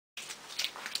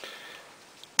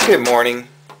Good morning.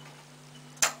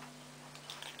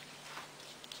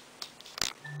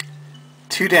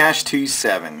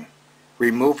 (2-27)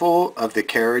 Removal of the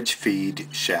carriage feed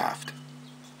shaft.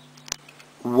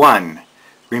 1.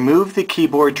 Remove the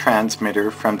keyboard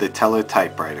transmitter from the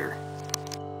teletypewriter.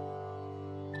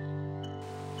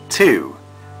 2.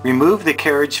 Remove the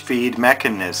carriage feed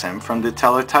mechanism from the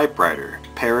teletypewriter,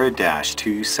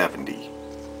 para-270.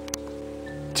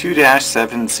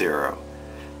 2-70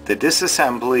 The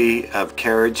disassembly of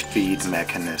carriage feed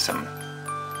mechanism.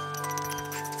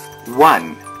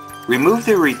 1. Remove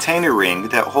the retainer ring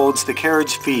that holds the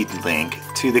carriage feed link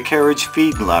to the carriage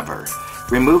feed lever.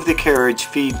 Remove the carriage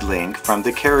feed link from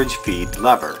the carriage feed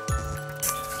lever.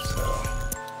 So,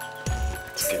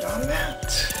 let's get on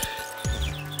that.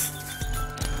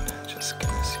 I'm just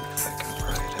going to see if I can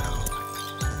pry it out.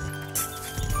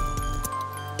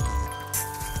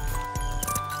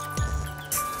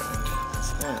 And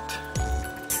that's that.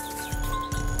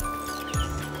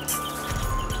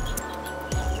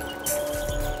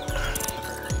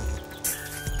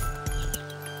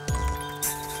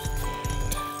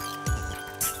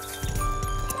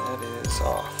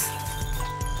 Off.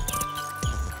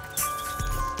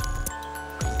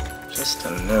 Just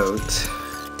a note,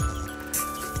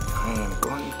 I am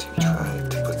going to try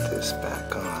to put this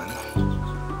back on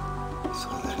so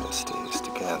that it stays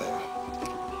together.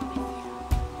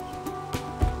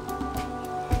 And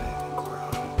I think we're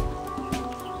on.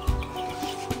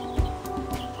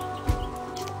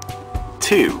 Okay.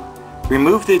 2.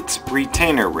 Remove the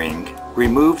retainer ring.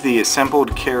 Remove the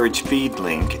assembled carriage feed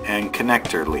link and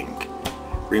connector link.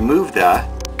 Remove the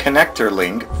connector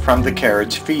link from the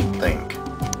carriage feed link.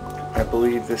 I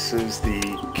believe this is the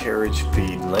carriage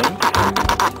feed link.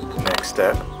 The next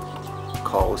step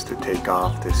calls to take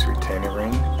off this retainer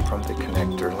ring from the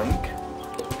connector link.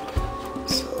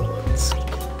 So let's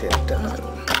get that done.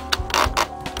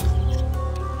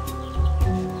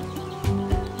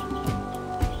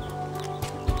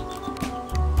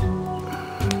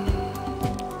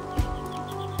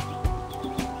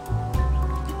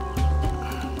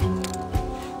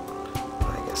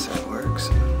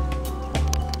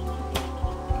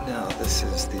 This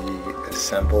is the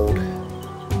assembled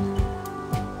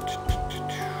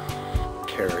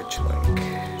carriage link,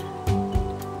 and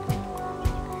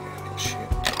it should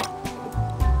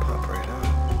pop right out.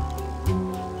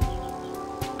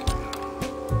 Okay.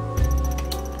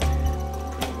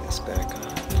 Putting this back on.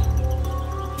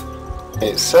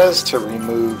 It says to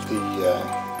remove the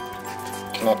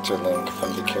connector link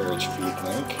from the carriage feed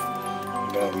link. I'm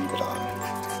going to leave it on.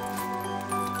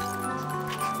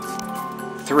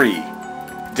 3.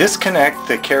 Disconnect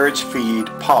the carriage feed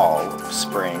pawl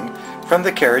spring from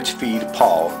the carriage feed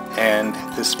pawl and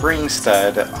the spring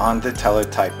stud on the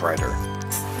teletypewriter.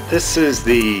 This is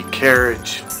the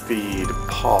carriage feed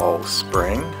pawl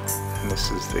spring, and this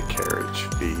is the carriage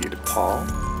feed pawl,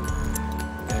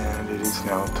 and it is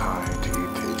now time to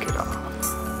take it off.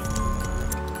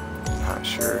 Not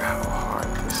sure how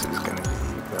hard this is going to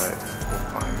be, but we'll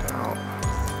find out.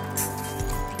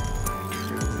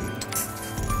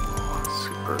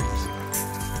 Easy.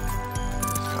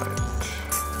 Got it.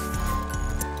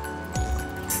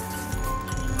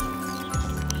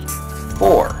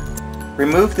 4.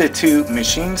 Remove the 2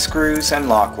 machine screws and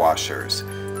lock washers.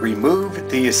 Remove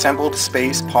the assembled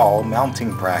space pawl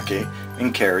mounting bracket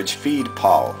and carriage feed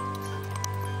pawl.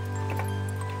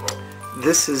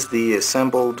 This is the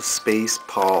assembled space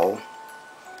pawl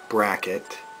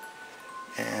bracket,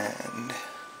 and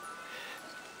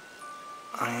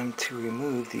I am to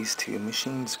remove these 2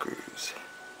 machine screws.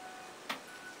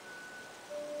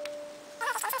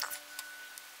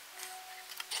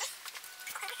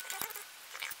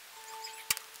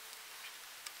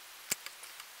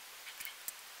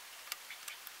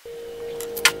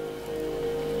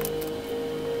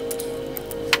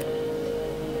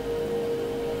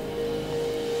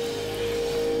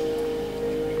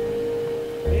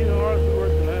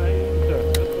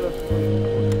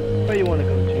 Where you want to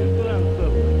go, Jim? Go down the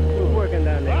subway. We're working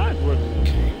down there.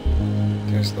 Okay,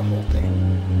 there's the whole thing.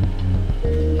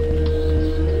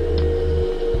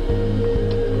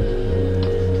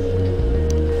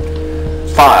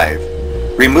 Five.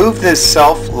 Remove this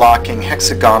self-locking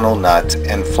hexagonal nut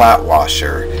and flat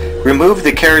washer. Remove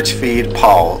the carriage feed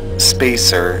pawl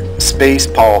spacer, space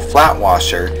pawl flat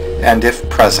washer, and if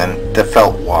present, the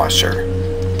felt washer.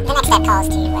 The next step calls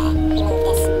to remove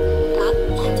this nut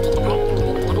and to take it apart and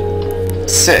remove it together.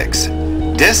 6.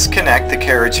 Disconnect the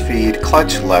carriage feed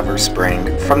clutch lever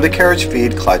spring from the carriage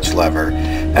feed clutch lever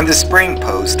and the spring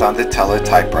post on the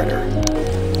teletypewriter.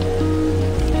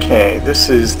 Okay, this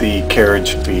is the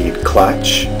carriage feed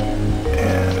clutch,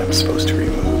 and I'm supposed to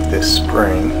remove this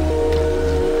spring.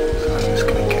 So I'm just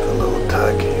going to give a little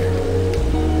tug here.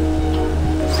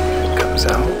 See if it comes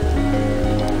out.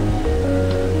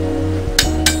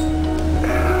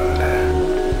 And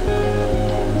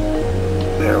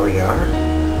there we are.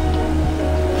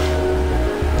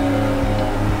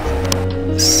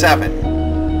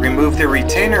 7. Remove the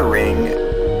retainer ring,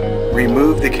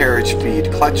 remove the carriage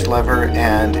feed clutch lever,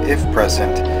 and, if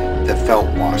present, the felt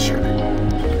washer.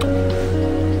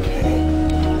 Okay.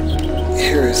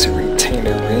 Here is a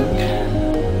retainer ring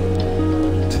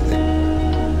to the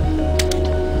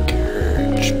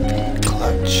carriage feed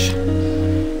clutch.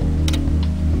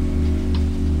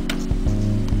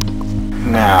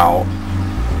 Now,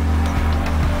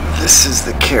 this is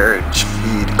the carriage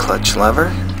feed clutch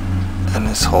lever. And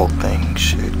this whole thing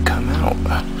should come out.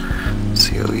 Let's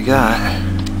see what we got.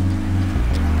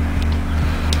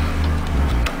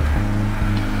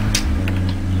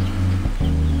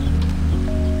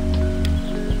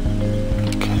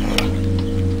 Okay.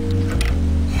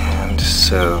 And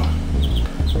so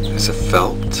there's a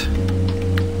felt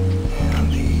and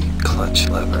the clutch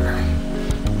lever.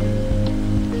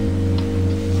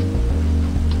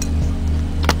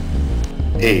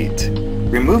 Eight.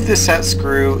 Remove the set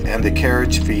screw and the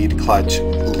carriage feed clutch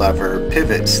lever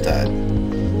pivot stud.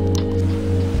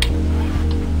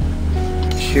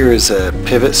 Here is a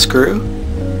pivot screw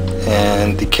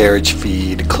and the carriage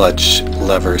feed clutch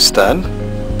lever stud.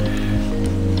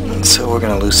 And so we're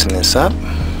going to loosen this up.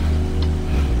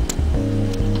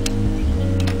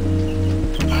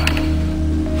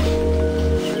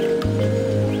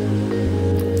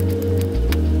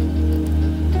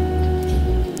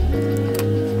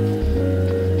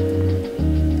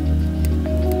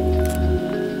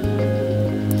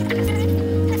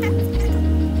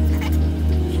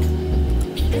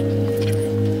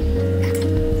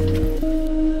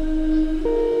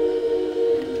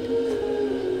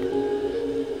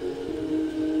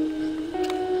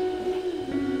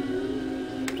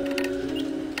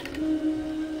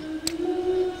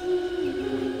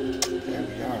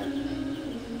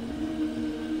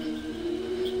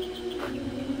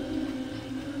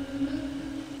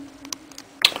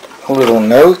 A little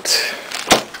note,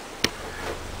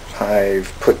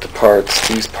 I've put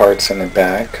these parts in the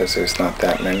back because there's not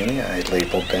that many. I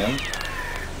labeled them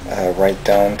right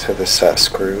down to the set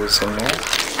screws in there,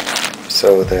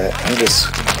 so that I'm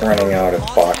just running out of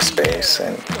box space,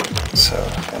 and so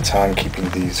that's how I'm keeping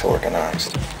these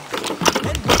organized.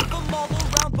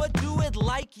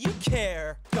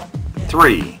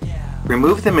 3.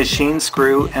 Remove the machine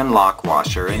screw and lock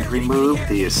washer and remove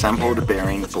the assembled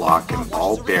bearing block and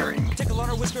ball bearing.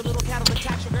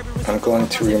 I'm going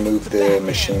to remove the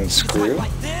machine screw, I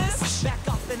think.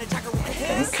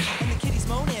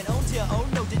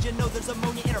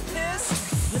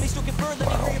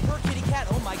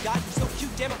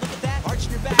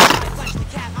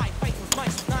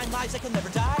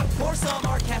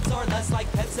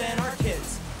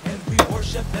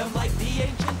 Worship them like the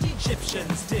ancient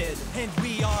Egyptians did, and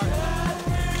we are.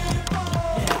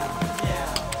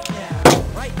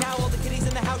 Right now, all the kitties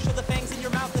in the house show the fangs in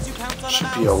your mouth as you pounce on a mouse.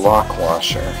 Should be a lock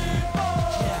washer.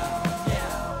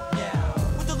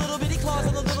 With the little bitty claws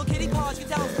on the little kitty paws, get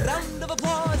down, round of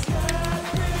applause.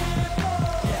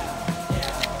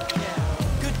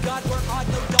 Good God, we're odd,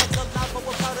 no dogs allowed, but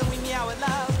we're proud and we meow it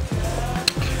loud.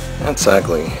 That's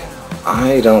ugly.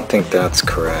 I don't think that's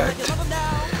correct.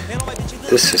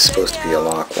 This is supposed to be a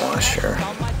lock washer.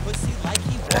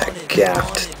 That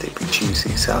gaffed the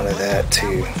bejesus out of that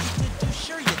too.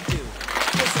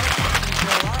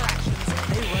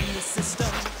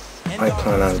 I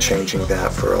plan on changing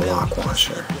that for a lock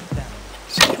washer.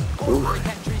 So, ooh,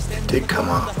 it did come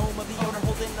off.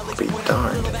 I'll be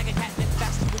darned.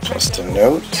 Just a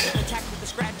note,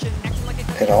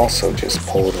 it also just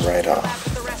pulled right off.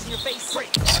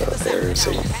 So there's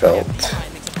a felt,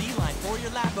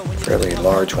 fairly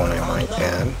large one I might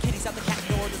add.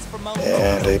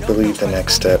 And I believe the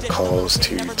next step calls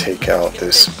to take out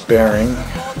this bearing,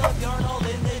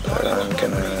 but I'm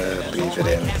gonna leave it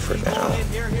in for now.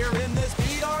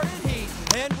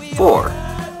 4.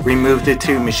 Remove the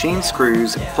 2 machine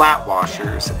screws, flat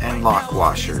washers, and lock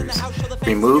washers.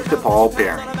 Remove the ball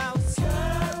bearing.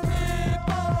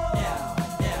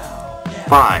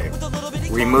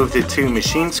 5. Remove the 2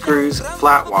 machine screws,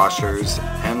 flat washers,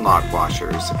 and lock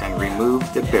washers, and remove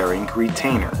the bearing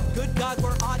retainer.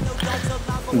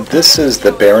 This is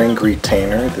the bearing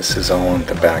retainer. This is all on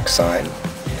the back side.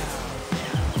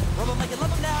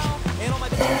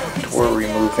 And we're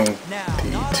removing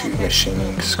the 2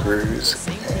 machine screws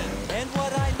and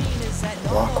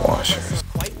lock washers.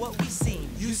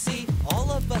 You see,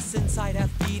 all of us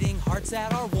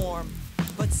that are warm.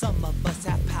 But some of us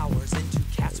have powers, into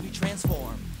cats we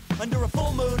transform. Under a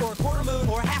full moon, or a quarter moon,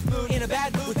 or a half moon, in a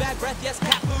bad mood, with bad breath, yes,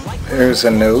 cat food. Like there's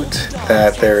a note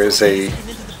that there is a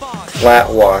flat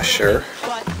washer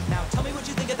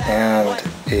and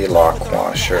a lock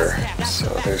washer. So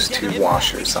there's two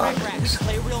washers on these.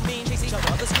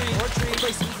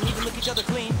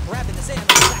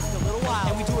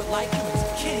 And we do it like humans,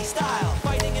 kitty style.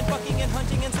 Fighting and fucking and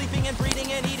hunting and sleeping and breeding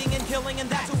and eating and killing, and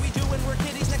that's what we do when we're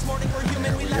kitties. Next morning we're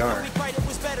human. We laugh when we cried, it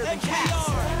was better than cats.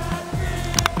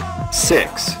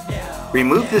 6.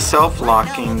 Remove the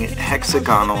self-locking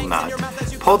hexagonal nut.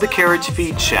 Pull the carriage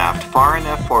feed shaft far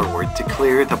enough forward to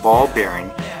clear the ball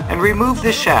bearing and remove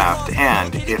the shaft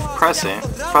and, if present,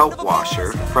 felt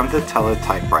washer from the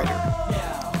teletypewriter.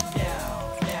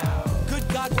 Good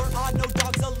God, we're odd, no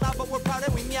dogs allowed, but we're proud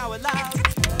and we meow it loud.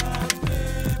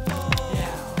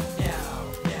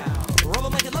 Rub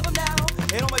 'em like you love 'em now,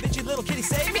 and all my bitchy little kitties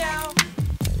say meow.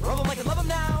 Rub 'em like you love 'em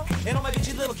now, and all my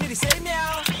bitchy little kitties say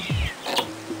meow.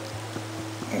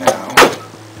 Now,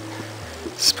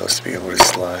 it's supposed to be able to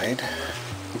slide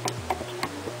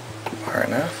far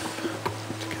enough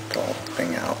to get the whole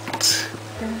thing out.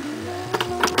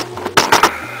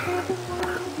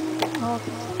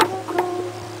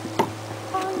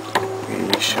 We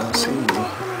shall see. Let's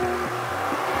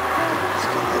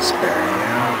get this bearing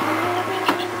out.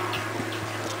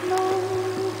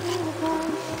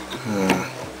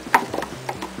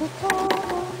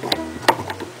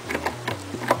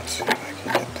 Let's see if I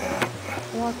can get that.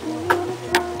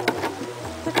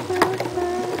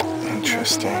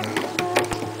 Interesting.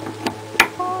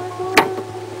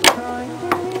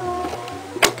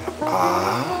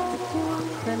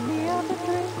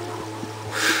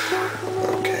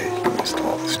 Okay, you missed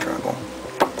all the struggle.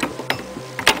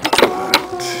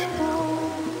 But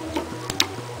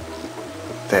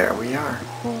there we are.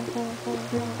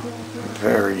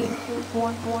 Very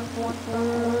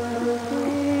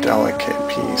delicate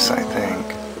piece, I think.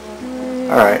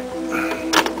 Alright.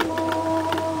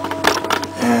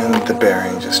 And the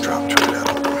bearing just dropped right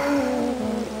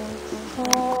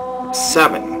out.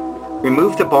 7.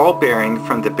 Remove the ball bearing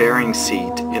from the bearing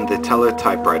seat in the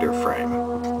teletypewriter frame.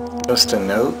 Just a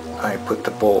note, I put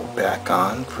the bolt back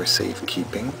on for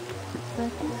safekeeping.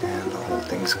 And the whole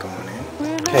thing's going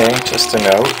in. Okay, just a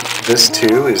note, this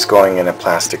too is going in a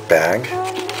plastic bag.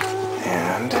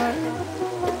 And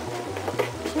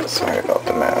sorry about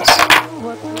the mess.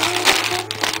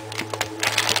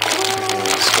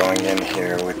 It's going in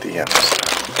here with the other stuff.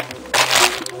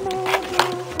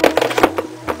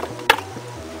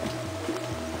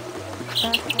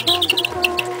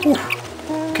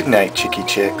 Good night, chickie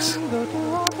chicks.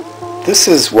 This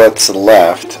is what's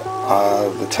left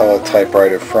of the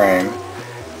teletypewriter frame.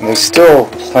 And there's still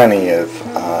plenty of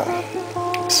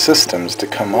systems to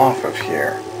come off of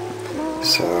here.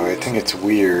 So I think it's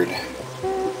weird.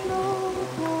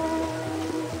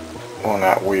 Well,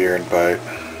 not weird, but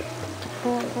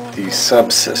these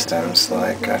subsystems,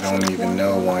 like, I don't even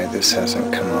know why this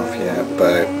hasn't come off yet,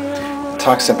 but it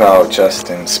talks about just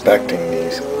inspecting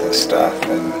this stuff,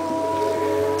 and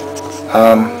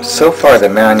so far the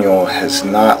manual has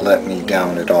not let me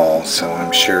down at all, so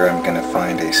I'm sure I'm going to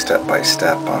find a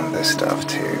step-by-step on this stuff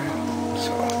too.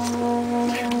 So,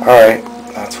 alright,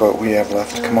 that's what we have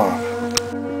left to come off.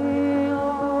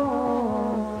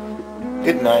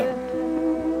 Good night.